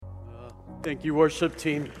Thank you, worship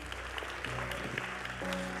team.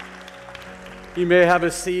 You may have a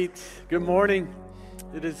seat. Good morning.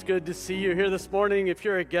 It is good to see you here this morning. If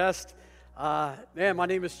you're a guest, my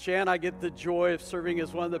name is Chan. I get the joy of serving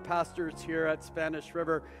as one of the pastors here at Spanish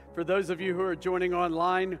River. For those of you who are joining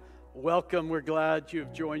online, welcome. We're glad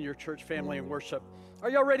you've joined your church family in worship. Are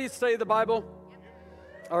y'all ready to study the Bible?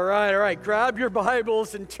 All right. Grab your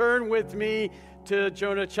Bibles and turn with me to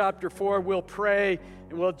Jonah chapter 4. We'll pray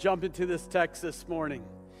and we'll jump into this text this morning.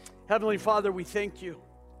 Heavenly Father, we thank you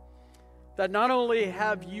that not only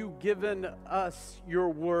have you given us your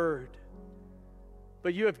word,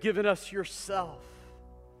 but you have given us yourself.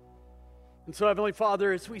 And so, Heavenly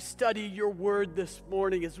Father, as we study your word this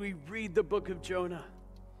morning, as we read the book of Jonah,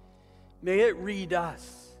 may it read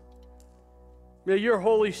us. May your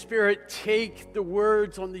Holy Spirit take the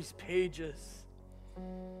words on these pages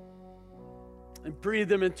and breathe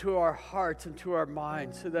them into our hearts, into our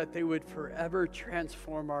minds, so that they would forever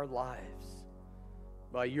transform our lives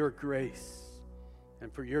by your grace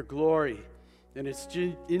and for your glory. And it's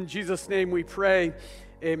in Jesus' name we pray,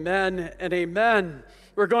 amen and amen.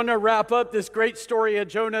 We're going to wrap up this great story of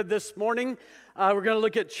Jonah this morning. We're going to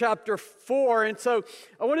look at chapter 4. And so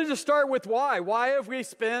I wanted to start with why. Why have we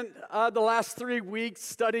spent the last 3 weeks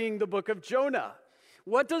studying the book of Jonah?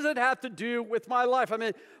 What does it have to do with my life? I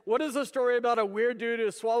mean, what does a story about a weird dude who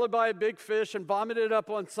was swallowed by a big fish and vomited up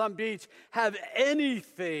on some beach have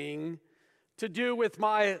anything to do with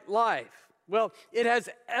my life? Well, it has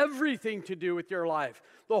everything to do with your life.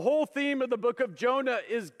 The whole theme of the book of Jonah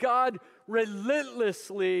is God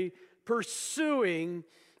relentlessly pursuing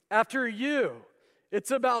after you. It's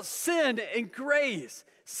about sin and grace.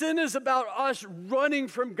 Sin is about us running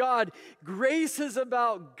from God. Grace is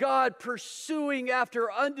about God pursuing after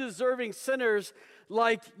undeserving sinners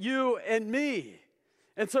like you and me.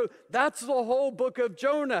 And so that's the whole book of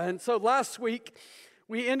Jonah. And so last week,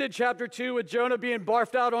 we ended chapter 2 with Jonah being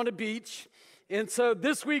barfed out on a beach. And so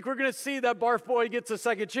this week, we're going to see that barf boy gets a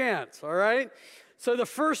second chance, all right? So the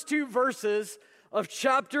first 2 verses of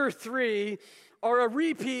chapter 3 are a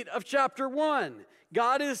repeat of chapter 1.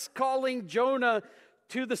 God is calling Jonah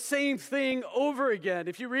to the same thing over again.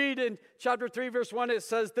 If you read in chapter 3, verse 1, it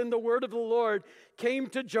says, "Then the word of the Lord came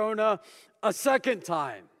to Jonah a second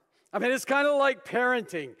time." I mean, it's kind of like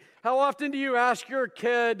parenting. How often do you ask your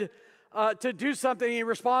kid to do something and he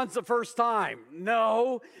responds the first time?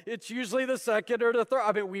 No, it's usually the second or the third.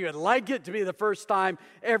 I mean, we would like it to be the first time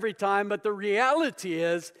every time, but the reality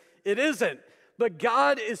is it isn't. But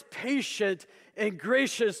God is patient and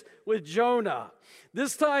gracious with Jonah.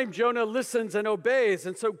 This time, Jonah listens and obeys,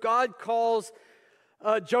 and so God calls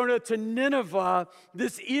Jonah to Nineveh,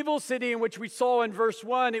 this evil city in which we saw in verse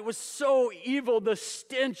 1. It was so evil, the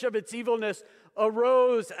stench of its evilness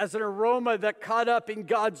arose as an aroma that caught up in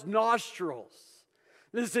God's nostrils.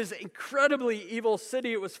 This is an incredibly evil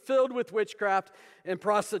city. It was filled with witchcraft and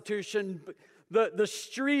prostitution. The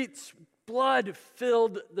streets, blood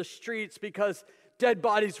filled the streets because dead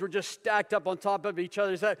bodies were just stacked up on top of each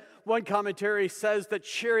other. One commentary says that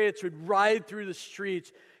chariots would ride through the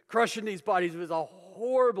streets, crushing these bodies. It was a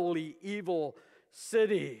horribly evil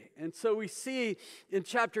city. And so we see in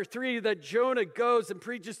chapter 3 that Jonah goes and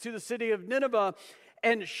preaches to the city of Nineveh,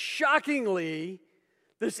 and shockingly,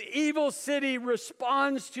 this evil city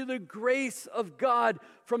responds to the grace of God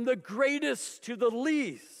from the greatest to the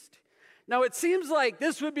least. Now, it seems like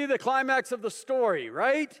this would be the climax of the story,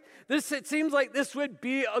 right? It seems like this would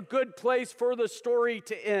be a good place for the story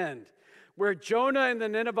to end, where Jonah and the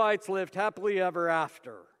Ninevites lived happily ever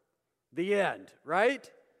after. The end, right?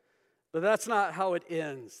 But that's not how it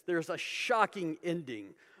ends. There's a shocking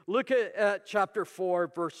ending. Look at chapter 4,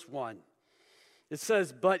 verse 1. It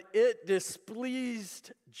says, "But it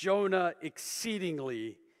displeased Jonah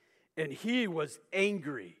exceedingly, and he was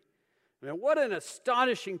angry." Man, what an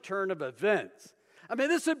astonishing turn of events. I mean,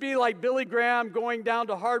 this would be like Billy Graham going down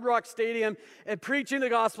to Hard Rock Stadium and preaching the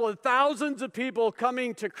gospel and thousands of people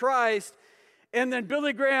coming to Christ, and then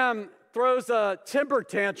Billy Graham throws a temper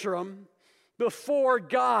tantrum before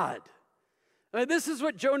God. I mean, this is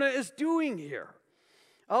what Jonah is doing here.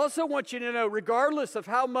 I also want you to know, regardless of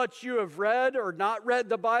how much you have read or not read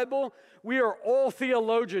the Bible, we are all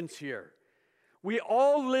theologians here. We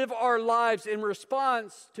all live our lives in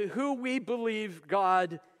response to who we believe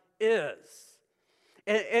God is.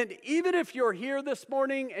 And even if you're here this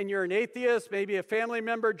morning and you're an atheist, maybe a family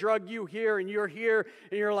member drug you here and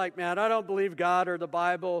you're like, man, I don't believe God or the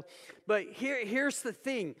Bible. But here's the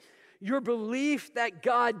thing. Your belief that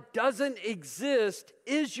God doesn't exist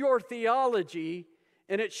is your theology,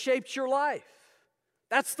 and it shapes your life.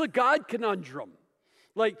 That's the God conundrum.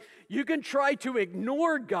 Like, you can try to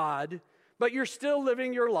ignore God, but you're still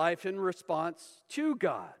living your life in response to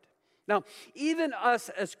God. Now, even us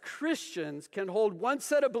as Christians can hold one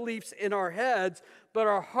set of beliefs in our heads, but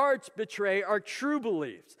our hearts betray our true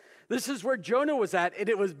beliefs. This is where Jonah was at, and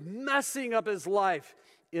it was messing up his life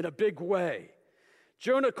in a big way.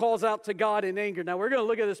 Jonah calls out to God in anger. Now, we're going to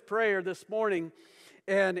look at this prayer this morning,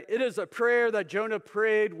 and it is a prayer that Jonah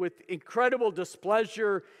prayed with incredible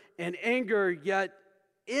displeasure and anger, yet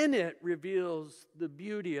in it reveals the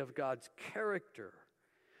beauty of God's character.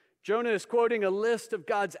 Jonah is quoting a list of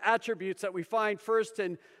God's attributes that we find first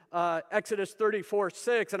in Exodus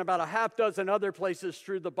 34:6 and about a half dozen other places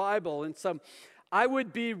through the Bible. And so I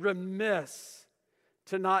would be remiss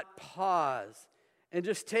to not pause and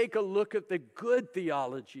just take a look at the good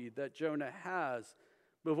theology that Jonah has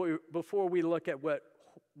before we look at what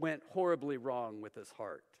went horribly wrong with his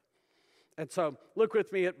heart. And so look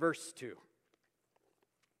with me at verse 2.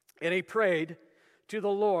 And he prayed to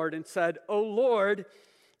the Lord and said, "O Lord,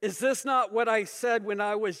 is this not what I said when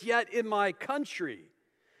I was yet in my country?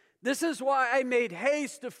 This is why I made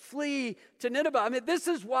haste to flee to Nineveh." I mean, this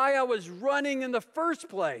is why I was running in the first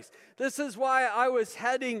place. This is why I was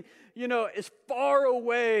heading, as far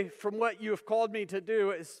away from what you have called me to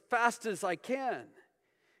do as fast as I can.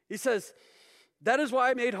 He says, "That is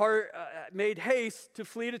why I made haste to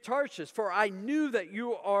flee to Tarshish, for I knew that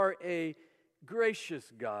you are a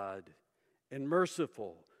gracious God and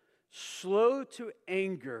merciful, slow to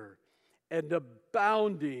anger, and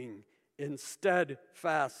abounding in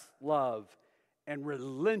steadfast love, and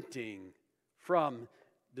relenting from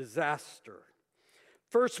disaster."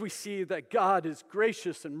 First, we see that God is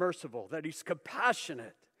gracious and merciful, that he's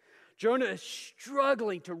compassionate. Jonah is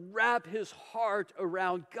struggling to wrap his heart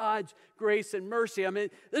around God's grace and mercy. I mean,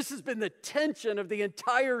 this has been the tension of the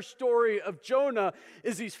entire story of Jonah,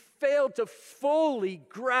 is he's failed to fully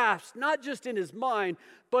grasp, not just in his mind,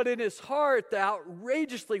 but in his heart, the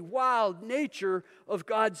outrageously wild nature of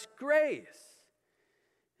God's grace.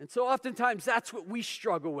 And so oftentimes that's what we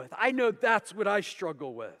struggle with. I know that's what I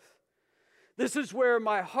struggle with. This is where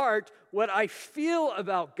my heart, what I feel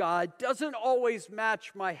about God, doesn't always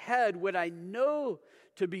match my head, what I know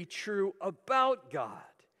to be true about God.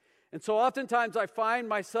 And so oftentimes I find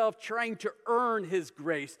myself trying to earn his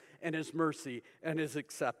grace and his mercy and his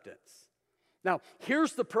acceptance. Now,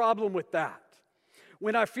 here's the problem with that.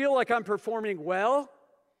 When I feel like I'm performing well,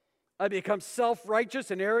 I become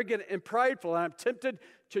self-righteous and arrogant and prideful, and I'm tempted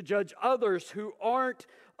to judge others who aren't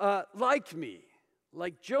like me,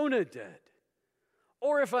 like Jonah did.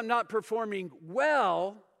 Or if I'm not performing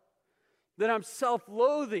well, then I'm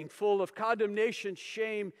self-loathing, full of condemnation,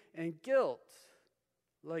 shame, and guilt,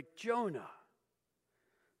 like Jonah.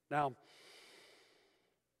 Now,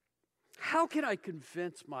 how can I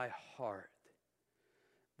convince my heart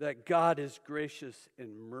that God is gracious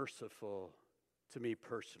and merciful to me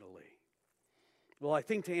personally? Well, I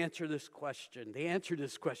think the answer to this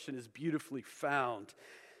question is beautifully found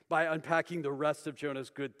by unpacking the rest of Jonah's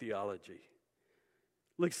good theology.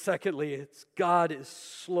 Look, secondly, it's God is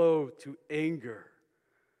slow to anger.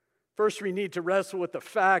 First, we need to wrestle with the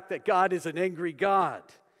fact that God is an angry God,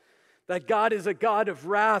 that God is a God of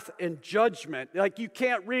wrath and judgment. Like, you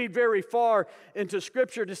can't read very far into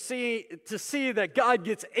Scripture to see that God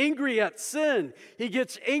gets angry at sin. He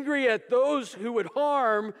gets angry at those who would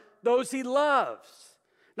harm those he loves.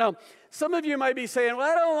 Now, some of you might be saying,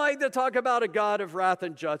 well, I don't like to talk about a God of wrath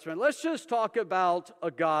and judgment. Let's just talk about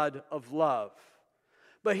a God of love.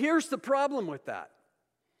 But here's the problem with that.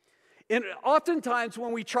 And oftentimes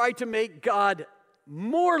when we try to make God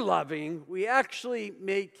more loving, we actually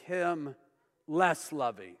make him less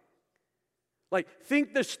loving. Like,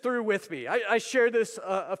 think this through with me. I shared this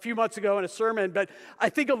a few months ago in a sermon, but I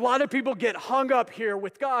think a lot of people get hung up here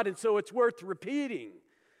with God, and so it's worth repeating.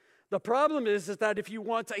 The problem is that if you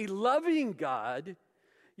want a loving God,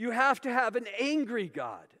 you have to have an angry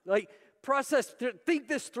God. Like, think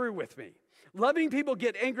this through with me. Loving people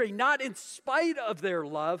get angry not in spite of their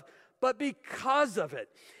love, but because of it.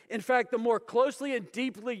 In fact, the more closely and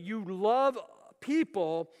deeply you love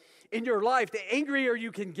people in your life, the angrier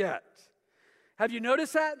you can get. Have you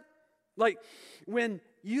noticed that? Like, when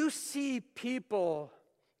you see people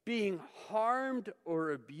being harmed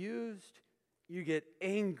or abused, you get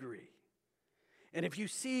angry. And if you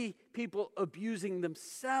see people abusing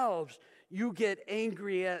themselves, you get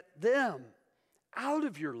angry at them out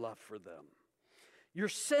of your love for them. Your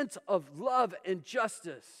sense of love and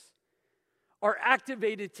justice are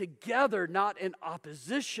activated together, not in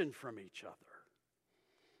opposition from each other.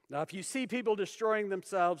 Now, if you see people destroying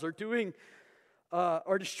themselves or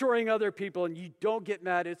destroying other people and you don't get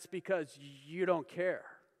mad, it's because you don't care.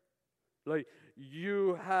 Like,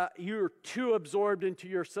 you're too absorbed into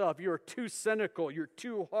yourself, you're too cynical, you're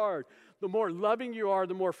too hard, the more loving you are,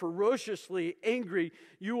 the more ferociously angry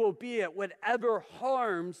you will be at whatever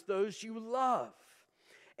harms those you love.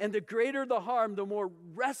 And the greater the harm, the more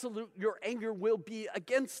resolute your anger will be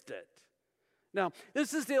against it. Now,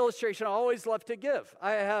 this is the illustration I always love to give.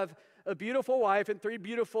 I have a beautiful wife and 3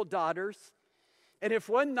 beautiful daughters. And if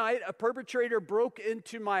one night a perpetrator broke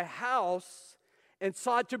into my house and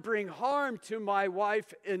sought to bring harm to my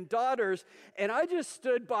wife and daughters, and I just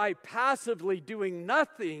stood by passively doing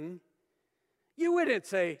nothing, you wouldn't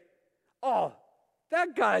say, oh,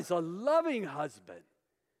 that guy's a loving husband.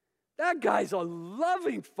 That guy's a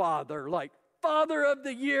loving father, like Father of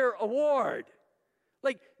the Year award.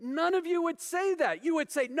 Like, none of you would say that. You would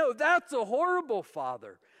say, no, that's a horrible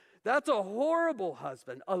father. That's a horrible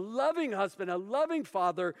husband. A loving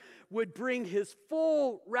father would bring his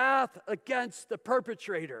full wrath against the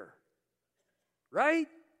perpetrator. Right?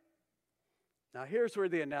 Now, here's where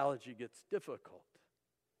the analogy gets difficult.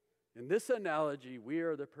 In this analogy, we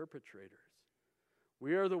are the perpetrators.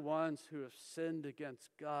 We are the ones who have sinned against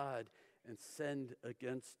God and sinned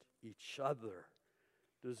against each other,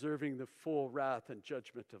 deserving the full wrath and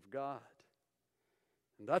judgment of God.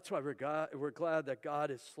 And that's why we're glad that God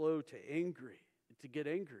is slow to get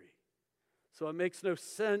angry. So it makes no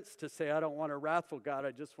sense to say, I don't want a wrathful God,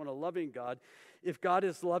 I just want a loving God. If God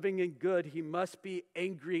is loving and good, he must be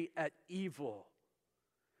angry at evil.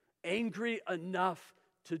 Angry enough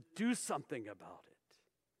to do something about it.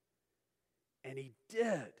 And he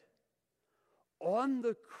did. On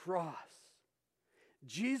the cross,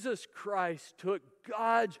 Jesus Christ took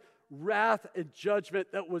God's wrath and judgment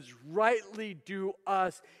that was rightly due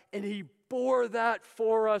us, and he bore that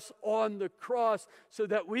for us on the cross so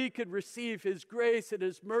that we could receive his grace and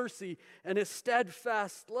his mercy and his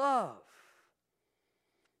steadfast love.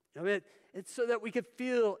 I mean, it's so that we could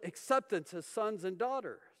feel acceptance as sons and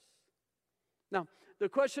daughters. Now, the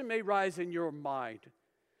question may rise in your mind,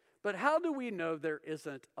 but how do we know there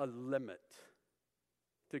isn't a limit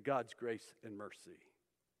to God's grace and mercy?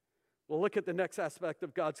 Well, look at the next aspect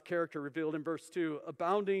of God's character revealed in verse 2,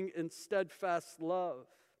 abounding in steadfast love.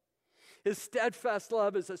 His steadfast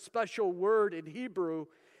love is a special word in Hebrew.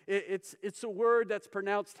 It's a word that's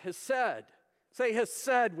pronounced hesed. Say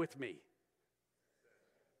hesed with me.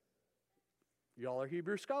 Y'all are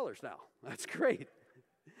Hebrew scholars now. That's great.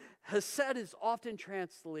 Hesed is often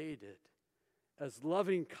translated as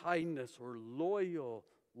loving kindness or loyal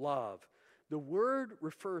love. The word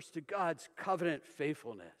refers to God's covenant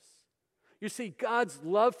faithfulness. You see, God's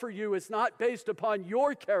love for you is not based upon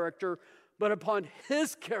your character, but upon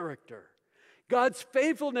his character. God's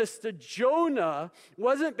faithfulness to Jonah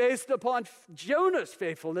wasn't based upon Jonah's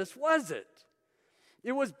faithfulness, was it?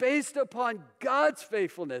 It was based upon God's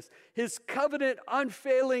faithfulness, his covenant,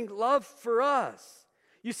 unfailing love for us.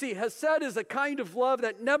 You see, hesed is a kind of love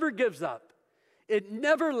that never gives up. It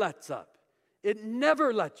never lets up. It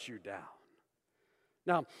never lets you down.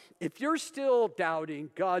 Now, if you're still doubting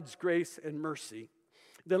God's grace and mercy,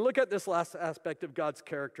 then look at this last aspect of God's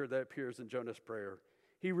character that appears in Jonah's prayer.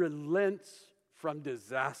 He relents from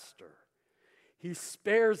disaster. He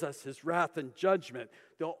spares us his wrath and judgment.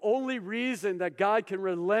 The only reason that God can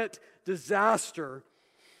relent disaster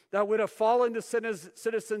that would have fallen to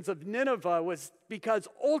citizens of Nineveh was because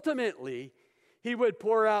ultimately he would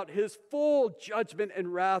pour out his full judgment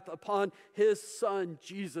and wrath upon his son,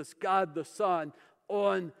 Jesus, God the Son,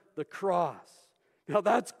 on the cross. Now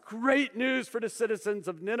that's great news for the citizens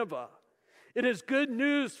of Nineveh. It is good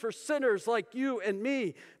news for sinners like you and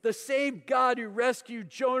me. The same God who rescued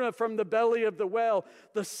Jonah from the belly of the whale,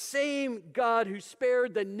 the same God who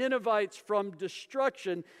spared the Ninevites from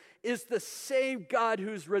destruction, is the same God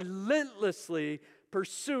who's relentlessly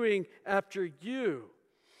pursuing after you.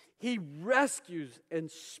 He rescues and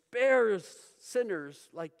spares sinners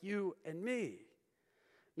like you and me.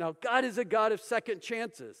 Now, God is a God of second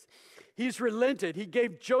chances. He's relented. He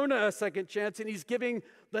gave Jonah a second chance, and he's giving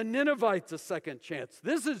the Ninevites a second chance.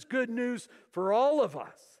 This is good news for all of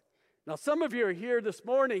us. Now, some of you are here this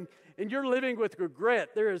morning, and you're living with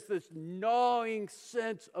regret. There is this gnawing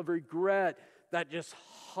sense of regret that just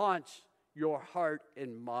haunts your heart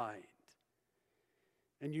and mind.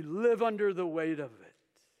 And you live under the weight of it.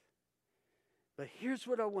 But here's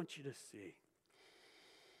what I want you to see.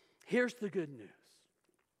 Here's the good news.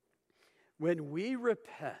 When we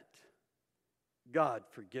repent, God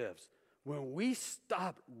forgives. When we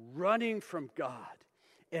stop running from God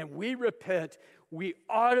and we repent, we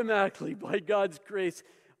automatically, by God's grace,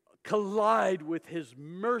 collide with his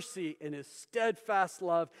mercy and his steadfast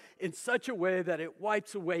love in such a way that it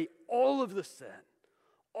wipes away all of the sin,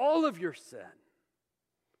 all of your sin.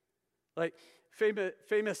 Like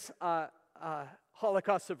famous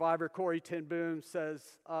Holocaust survivor Corrie ten Boom says,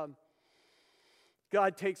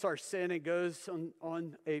 God takes our sin and goes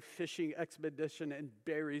on a fishing expedition and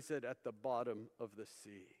buries it at the bottom of the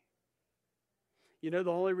sea. You know,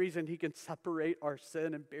 the only reason he can separate our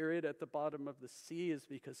sin and bury it at the bottom of the sea is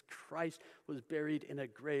because Christ was buried in a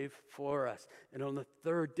grave for us. And on the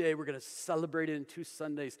third day, we're going to celebrate it in 2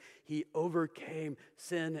 Sundays. He overcame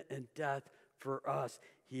sin and death for us.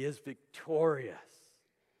 He is victorious.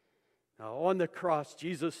 Now, on the cross,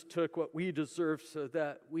 Jesus took what we deserve so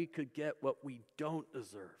that we could get what we don't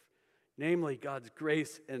deserve, namely God's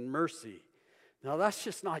grace and mercy. Now, that's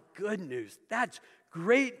just not good news. That's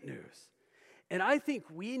great news. And I think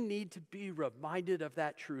we need to be reminded of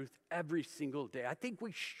that truth every single day. I think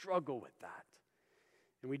we struggle with that.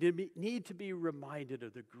 And we need to be reminded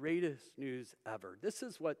of the greatest news ever. This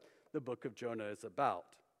is what the book of Jonah is about.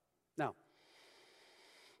 Now,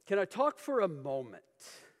 can I talk for a moment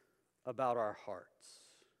about our hearts?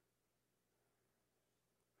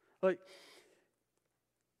 Like,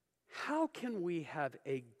 how can we have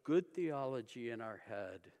a good theology in our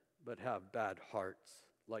head but have bad hearts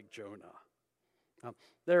like Jonah?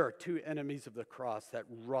 There are 2 enemies of the cross that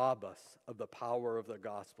rob us of the power of the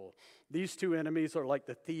gospel. These 2 enemies are like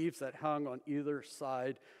the thieves that hung on either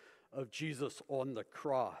side of Jesus on the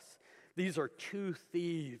cross. These are 2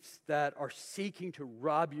 thieves that are seeking to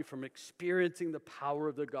rob you from experiencing the power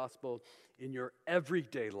of the gospel in your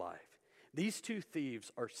everyday life. These 2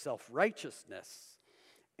 thieves are self-righteousness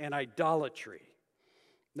and idolatry.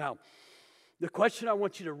 Now, the question I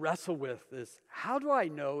want you to wrestle with is, how do I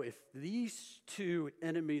know if these 2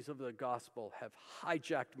 enemies of the gospel have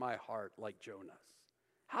hijacked my heart like Jonah's?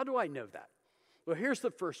 How do I know that? Well, here's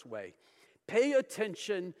the first way. Pay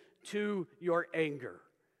attention to your anger.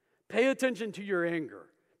 Pay attention to your anger.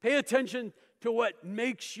 Pay attention to what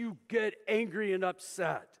makes you get angry and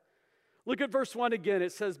upset. Look at verse 1 again.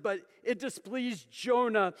 It says, but it displeased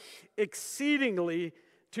Jonah exceedingly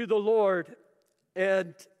to the Lord,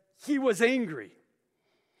 and he was angry.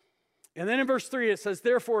 And then in verse 3 it says,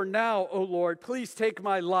 therefore now, O Lord, please take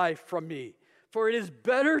my life from me, for it is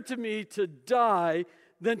better to me to die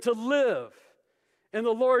than to live. And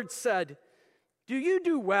the Lord said, do you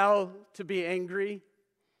do well to be angry?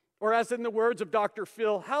 Or as in the words of Dr.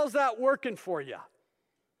 Phil, how's that working for you?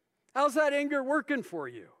 How's that anger working for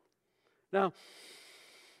you? Now,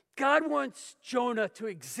 God wants Jonah to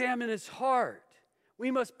examine his heart. We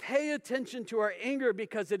must pay attention to our anger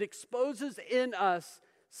because it exposes in us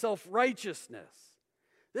self-righteousness.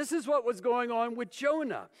 This is what was going on with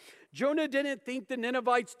Jonah. Jonah didn't think the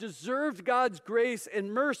Ninevites deserved God's grace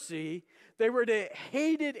and mercy. They were the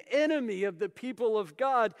hated enemy of the people of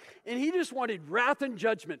God, and he just wanted wrath and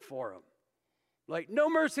judgment for them. Like, no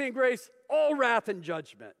mercy and grace, all wrath and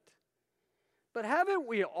judgment. But haven't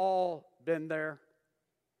we all been there?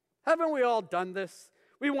 Haven't we all done this?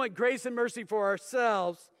 We want grace and mercy for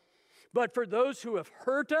ourselves, but for those who have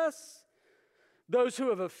hurt us, those who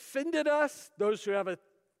have offended us, those who have a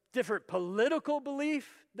different political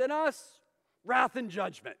belief than us, wrath and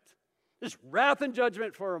judgment. Just wrath and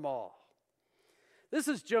judgment for them all. This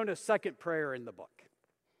is Jonah's second prayer in the book.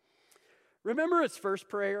 Remember his first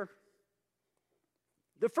prayer?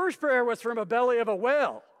 The first prayer was from a belly of a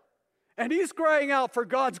whale, and he's crying out for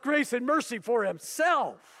God's grace and mercy for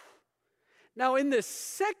himself. Now, in this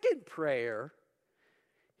second prayer,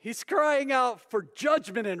 he's crying out for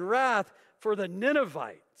judgment and wrath for the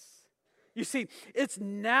Ninevites. You see, it's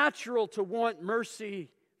natural to want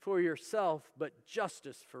mercy for yourself, but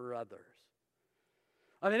justice for others.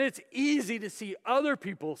 I mean, it's easy to see other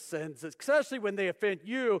people's sins, especially when they offend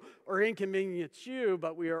you or inconvenience you,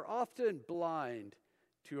 but we are often blind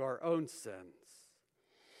to our own sins.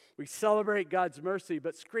 We celebrate God's mercy,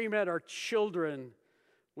 but scream at our children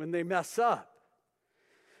when they mess up.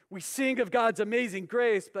 We sing of God's amazing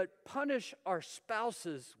grace, but punish our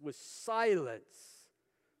spouses with silence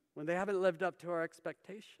when they haven't lived up to our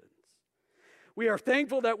expectations. We are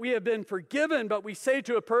thankful that we have been forgiven, but we say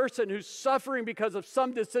to a person who's suffering because of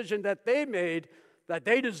some decision that they made that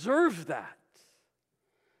they deserve that.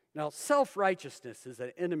 Now, self-righteousness is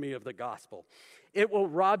an enemy of the gospel. It will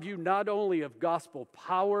rob you not only of gospel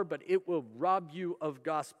power, but it will rob you of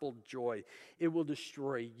gospel joy. It will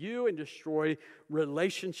destroy you and destroy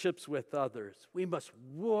relationships with others. We must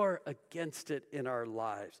war against it in our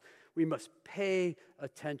lives. We must pay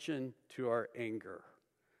attention to our anger.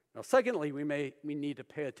 Now, secondly, we need to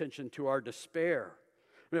pay attention to our despair.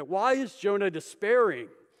 I mean, why is Jonah despairing?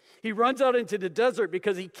 He runs out into the desert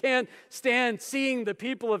because he can't stand seeing the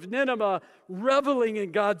people of Nineveh reveling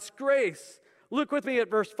in God's grace. Look with me at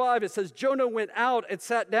verse 5. It says, Jonah went out and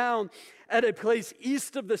sat down at a place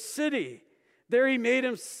east of the city. There he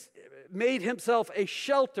made himself a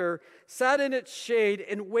shelter, sat in its shade,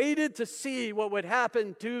 and waited to see what would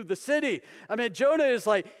happen to the city. I mean, Jonah is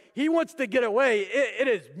like, he wants to get away. It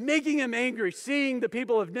is making him angry, seeing the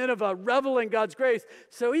people of Nineveh revel in God's grace.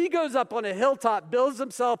 So he goes up on a hilltop, builds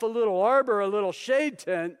himself a little arbor, a little shade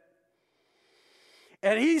tent,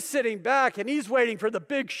 and he's sitting back and he's waiting for the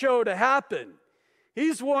big show to happen.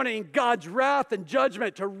 He's wanting God's wrath and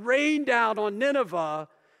judgment to rain down on Nineveh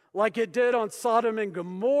like it did on Sodom and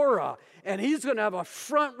Gomorrah. And he's going to have a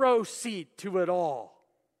front row seat to it all.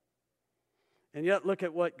 And yet, look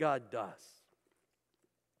at what God does.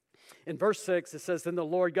 In verse 6, it says, Then the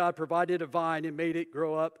Lord God provided a vine and made it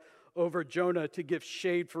grow up over Jonah to give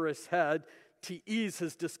shade for his head, to ease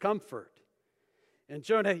his discomfort. And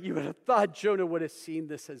Jonah, you would have thought Jonah would have seen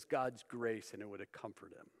this as God's grace and it would have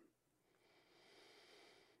comforted him.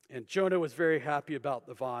 And Jonah was very happy about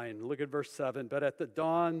the vine. Look at verse 7. But at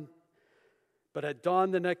dawn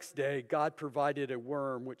the next day, God provided a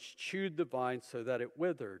worm which chewed the vine so that it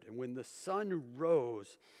withered. And when the sun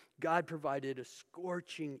rose, God provided a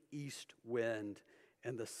scorching east wind,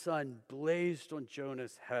 and the sun blazed on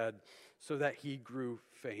Jonah's head so that he grew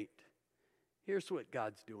faint. Here's what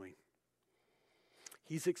God's doing.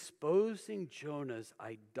 He's exposing Jonah's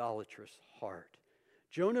idolatrous heart.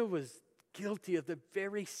 Jonah was guilty of the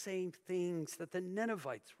very same things that the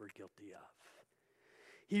Ninevites were guilty of.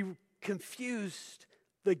 He confused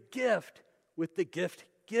the gift with the gift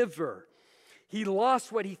giver. He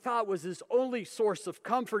lost what he thought was his only source of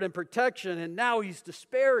comfort and protection, and now he's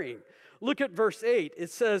despairing. Look at verse 8. It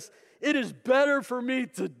says, It is better for me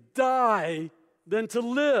to die than to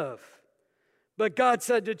live. But God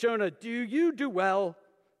said to Jonah, Do you do well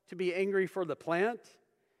to be angry for the plant?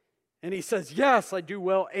 And he says, Yes, I do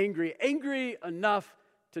well angry enough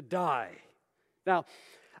to die. Now,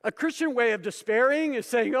 a Christian way of despairing is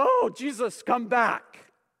saying, Oh, Jesus, come back,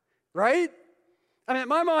 right? I mean,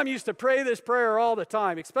 my mom used to pray this prayer all the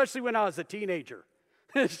time, especially when I was a teenager.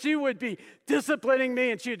 She would be disciplining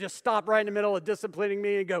me, and she would just stop right in the middle of disciplining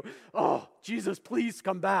me and go, Oh, Jesus, please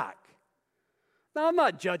come back. Now, I'm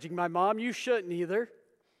not judging my mom. You shouldn't either.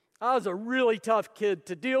 I was a really tough kid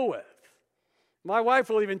to deal with. My wife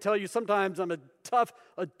will even tell you sometimes I'm a tough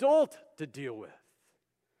adult to deal with.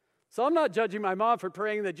 So I'm not judging my mom for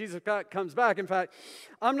praying that Jesus comes back. In fact,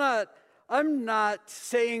 I'm not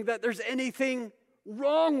saying that there's anything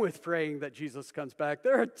wrong with praying that Jesus comes back.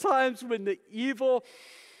 There are times when the evil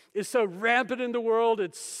is so rampant in the world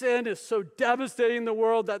and sin is so devastating in the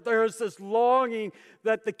world that there is this longing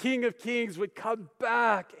that the King of Kings would come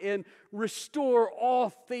back and restore all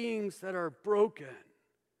things that are broken.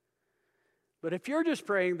 But if you're just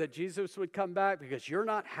praying that Jesus would come back because you're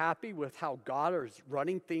not happy with how God is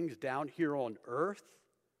running things down here on earth,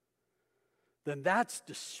 then that's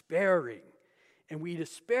despairing. And we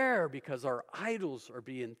despair because our idols are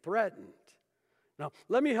being threatened. Now,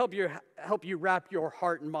 let me help you wrap your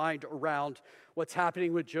heart and mind around what's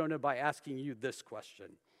happening with Jonah by asking you this question.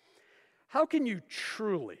 How can you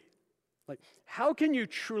truly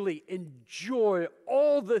enjoy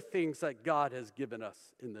all the things that God has given us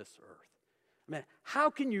in this earth? I mean, how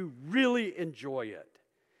can you really enjoy it?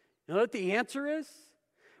 You know what the answer is?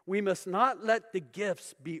 We must not let the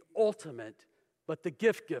gifts be ultimate, but the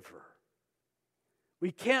gift giver.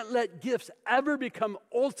 We can't let gifts ever become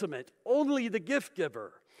ultimate, only the gift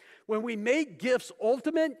giver. When we make gifts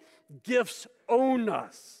ultimate, gifts own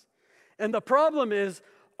us. And the problem is,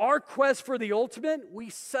 our quest for the ultimate, we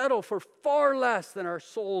settle for far less than our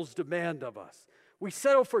souls demand of us. We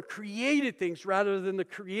settle for created things rather than the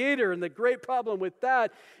Creator. And the great problem with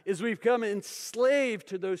that is we've become enslaved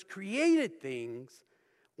to those created things.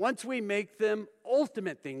 Once we make them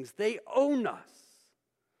ultimate things, they own us.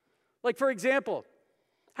 Like, for example,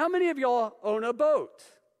 how many of y'all own a boat?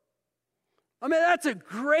 I mean, that's a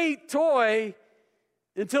great toy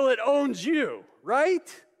until it owns you,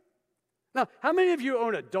 right? Now, how many of you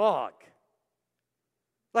own a dog?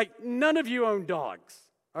 Like, none of you own dogs,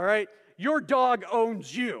 all right? Your dog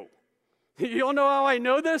owns you. You all know how I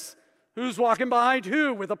know this? Who's walking behind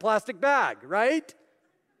who with a plastic bag, right?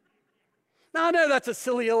 Now, I know that's a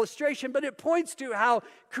silly illustration, but it points to how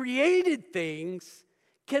created things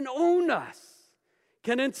can own us,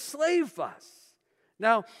 can enslave us.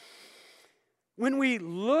 Now, when we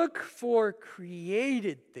look for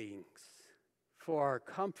created things for our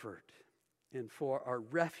comfort and for our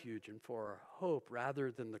refuge and for our hope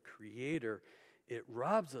rather than the Creator, it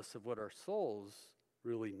robs us of what our souls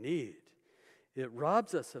really need. It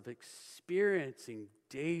robs us of experiencing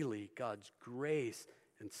daily God's grace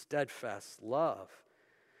and steadfast love.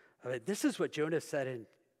 I mean, this is what Jonah said in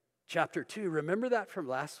chapter 2. Remember that from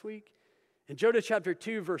last week? In Jonah chapter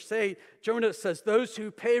 2, verse 8, Jonah says, those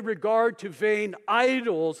who pay regard to vain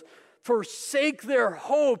idols forsake their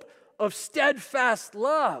hope of steadfast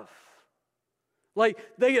love. Like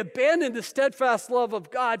they abandon the steadfast love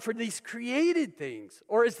of God for these created things.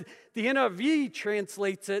 Or as the NIV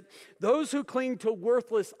translates it, those who cling to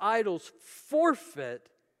worthless idols forfeit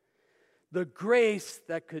the grace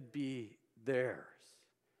that could be theirs.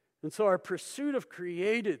 And so our pursuit of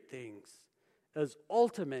created things as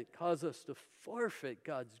ultimate causes us to forfeit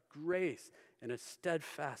God's grace and a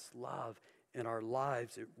steadfast love in our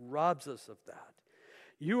lives. It robs us of that.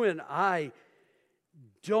 You and I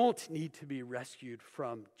don't need to be rescued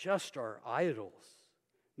from just our idols.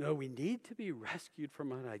 No, we need to be rescued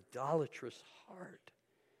from an idolatrous heart.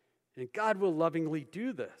 And God will lovingly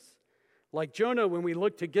do this. Like Jonah, when we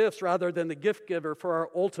look to gifts rather than the gift giver for our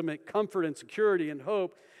ultimate comfort and security and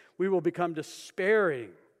hope, we will become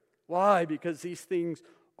despairing. Why? Because these things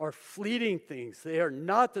are fleeting things. They are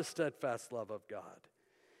not the steadfast love of God.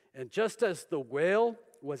 And just as the whale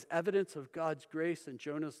was evidence of God's grace in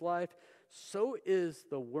Jonah's life, so is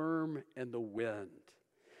the worm and the wind.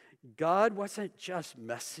 God wasn't just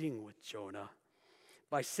messing with Jonah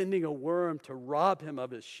by sending a worm to rob him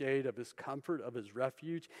of his shade, of his comfort, of his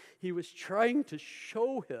refuge. He was trying to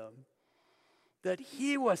show him that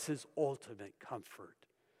he was his ultimate comfort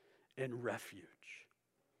and refuge.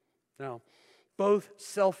 Now, both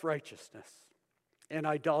self-righteousness and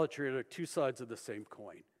idolatry are two sides of the same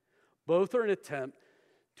coin. Both are an attempt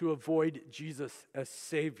to avoid Jesus as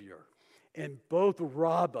Savior, and both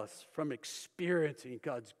rob us from experiencing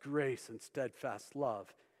God's grace and steadfast love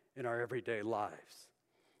in our everyday lives.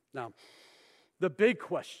 Now, the big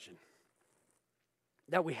question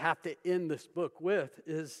that we have to end this book with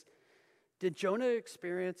is, did Jonah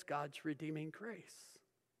experience God's redeeming grace?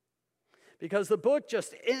 Because the book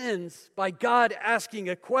just ends by God asking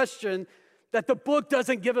a question that the book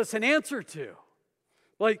doesn't give us an answer to.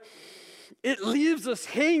 Like, it leaves us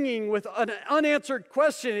hanging with an unanswered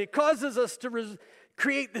question. It causes us to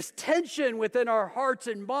create this tension within our hearts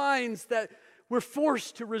and minds that we're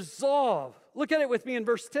forced to resolve. Look at it with me in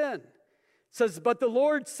verse 10. It says, but the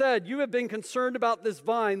Lord said, you have been concerned about this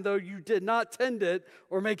vine, though you did not tend it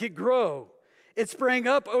or make it grow. It sprang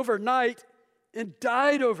up overnight and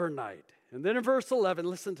died overnight. And then in verse 11,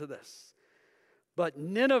 listen to this. But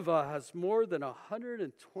Nineveh has more than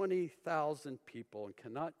 120,000 people and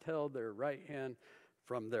cannot tell their right hand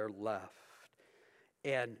from their left,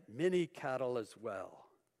 and many cattle as well.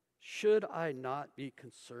 Should I not be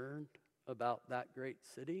concerned about that great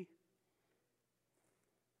city?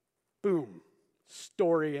 Boom,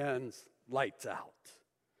 story ends, lights out.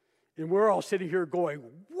 And we're all sitting here going,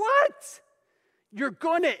 what? You're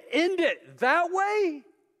going to end it that way?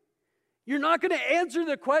 You're not going to answer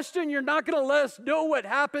the question? You're not going to let us know what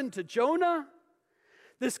happened to Jonah?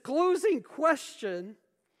 This closing question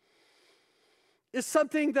is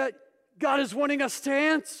something that God is wanting us to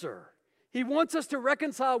answer. He wants us to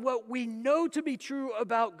reconcile what we know to be true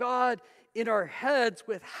about God in our heads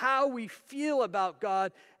with how we feel about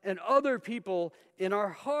God and other people in our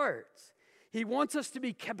hearts. He wants us to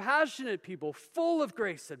be compassionate people, full of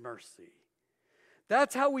grace and mercy.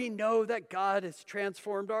 That's how we know that God has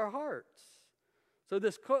transformed our hearts. So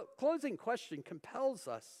this closing question compels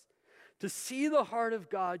us to see the heart of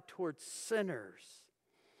God towards sinners,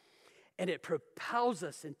 and it propels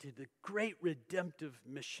us into the great redemptive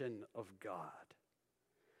mission of God.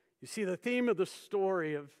 You see, the theme of the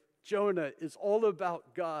story of Jonah is all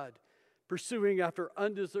about God pursuing after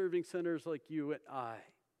undeserving sinners like you and I.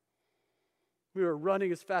 We are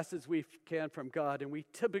running as fast as we can from God, and we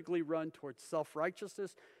typically run towards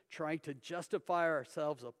self-righteousness, trying to justify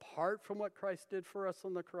ourselves apart from what Christ did for us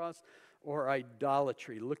on the cross, or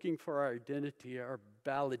idolatry, looking for our identity, our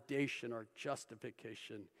validation, our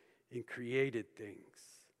justification in created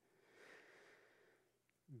things.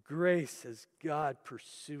 Grace is God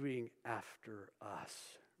pursuing after us,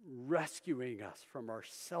 rescuing us from our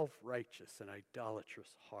self-righteous and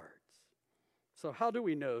idolatrous hearts. So how do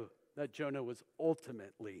we know that Jonah was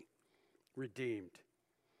ultimately redeemed?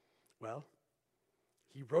 Well,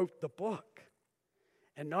 he wrote the book.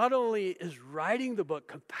 And not only is writing the book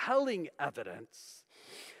compelling evidence,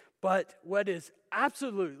 but what is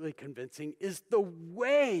absolutely convincing is the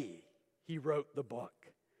way he wrote the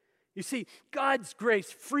book. You see, God's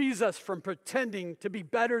grace frees us from pretending to be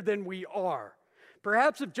better than we are.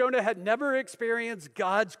 Perhaps if Jonah had never experienced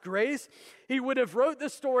God's grace, he would have wrote the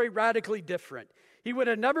story radically different. He would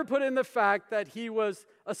have never put in the fact that he was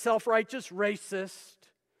a self-righteous racist,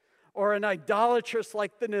 or an idolatrous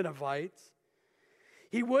like the Ninevites.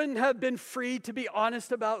 He wouldn't have been free to be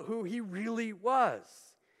honest about who he really was.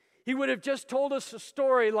 He would have just told us a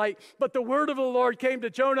story like, but the word of the Lord came to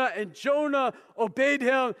Jonah, and Jonah obeyed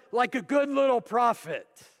him like a good little prophet.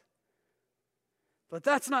 But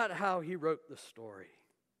that's not how he wrote the story.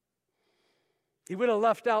 He would have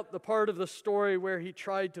left out the part of the story where he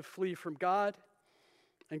tried to flee from God,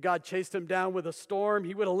 and God chased him down with a storm.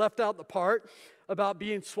 He would have left out the part about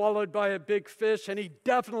being swallowed by a big fish, and he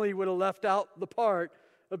definitely would have left out the part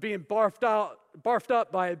of being barfed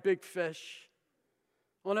up by a big fish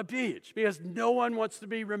on a beach, because no one wants to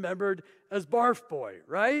be remembered as Barf Boy,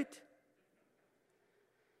 right?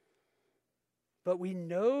 But we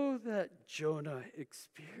know that Jonah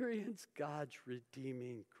experienced God's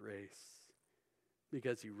redeeming grace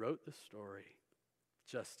because he wrote the story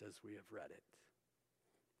just as we have read it.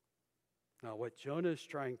 Now, what Jonah is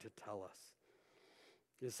trying to tell us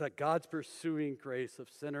is that God's pursuing grace of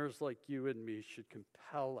sinners like you and me should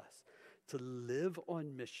compel us to live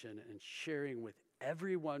on mission and sharing with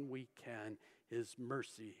everyone we can his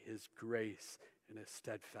mercy, his grace, and his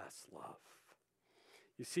steadfast love.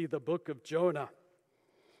 You see, the book of Jonah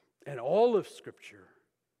and all of Scripture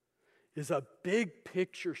is a big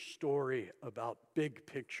picture story about big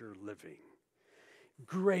picture living.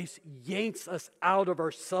 Grace yanks us out of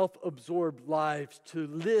our self-absorbed lives to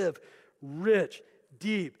live rich,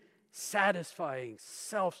 deep, satisfying,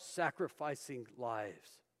 self-sacrificing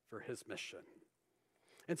lives for his mission.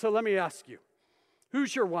 And so let me ask you,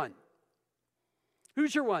 who's your one?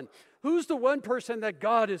 Who's your one? Who's the one person that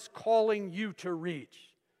God is calling you to reach?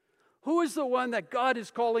 Who is the one that God is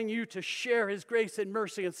calling you to share his grace and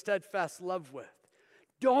mercy and steadfast love with?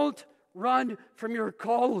 Don't run from your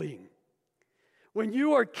calling. When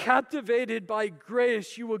you are captivated by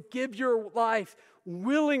grace, you will give your life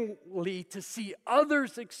willingly to see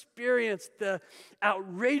others experience the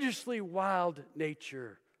outrageously wild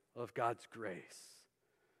nature of God's grace.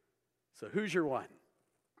 So who's your one?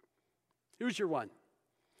 Who's your one?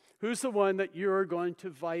 Who's the one that you're going to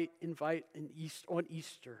invite on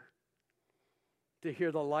Easter to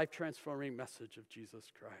hear the life-transforming message of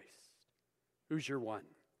Jesus Christ? Who's your one?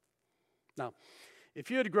 Now,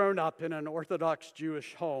 if you had grown up in an Orthodox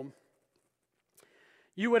Jewish home,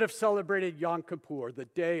 you would have celebrated Yom Kippur, the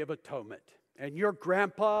Day of Atonement. And your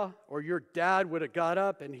grandpa or your dad would have got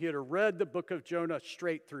up and he would have read the book of Jonah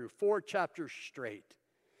straight through, 4 chapters straight.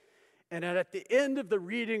 And at the end of the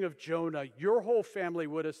reading of Jonah, your whole family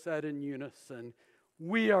would have said in unison,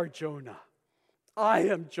 "We are Jonah. I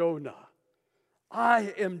am Jonah.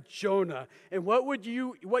 I am Jonah." And what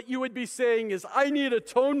you would be saying is, "I need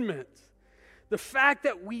atonement." The fact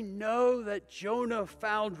that we know that Jonah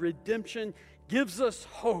found redemption gives us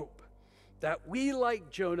hope that we, like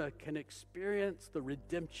Jonah, can experience the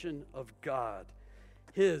redemption of God,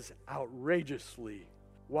 his outrageously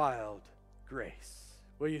wild grace.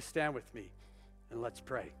 Will you stand with me and let's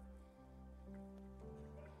pray?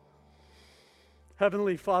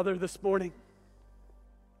 Heavenly Father, this morning,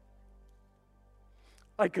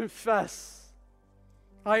 I confess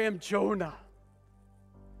I am Jonah.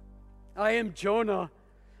 I am Jonah.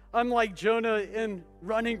 I'm like Jonah in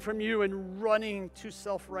running from you and running to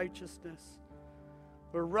self-righteousness,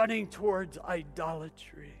 or running towards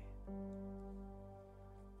idolatry.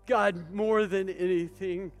 God, more than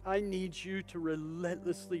anything, I need you to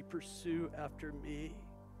relentlessly pursue after me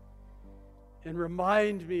and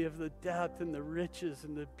remind me of the depth and the riches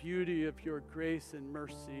and the beauty of your grace and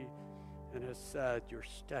mercy, and as said, your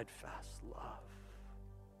steadfast love.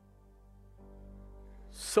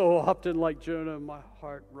 So often, like Jonah, my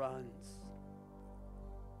heart runs.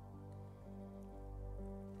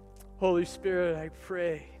 Holy Spirit, I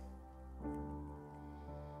pray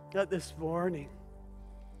that this morning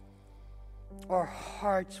our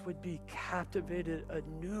hearts would be captivated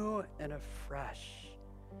anew and afresh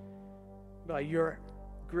by your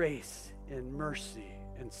grace and mercy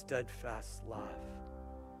and steadfast love.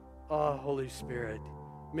 Oh, Holy Spirit,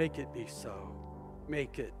 make it be so.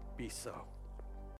 Make it be so.